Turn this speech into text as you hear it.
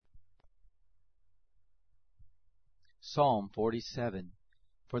Psalm 47.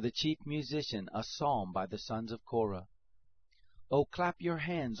 For the chief musician, a psalm by the sons of Korah. O clap your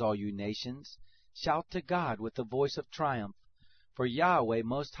hands, all you nations. Shout to God with the voice of triumph. For Yahweh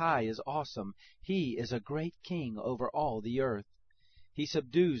Most High is awesome. He is a great king over all the earth. He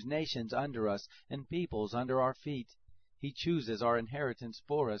subdues nations under us, and peoples under our feet. He chooses our inheritance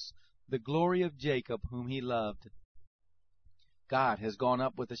for us, the glory of Jacob whom he loved. God has gone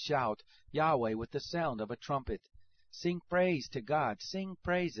up with a shout, Yahweh with the sound of a trumpet. Sing praise to God, sing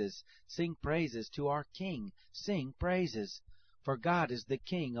praises to our King, sing praises. For God is the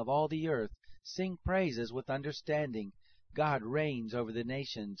King of all the earth, sing praises with understanding. God reigns over the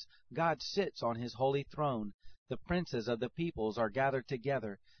nations, God sits on his holy throne. The princes of the peoples are gathered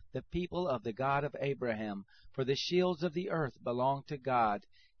together, the people of the God of Abraham. For the shields of the earth belong to God,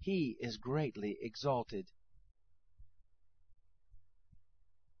 he is greatly exalted.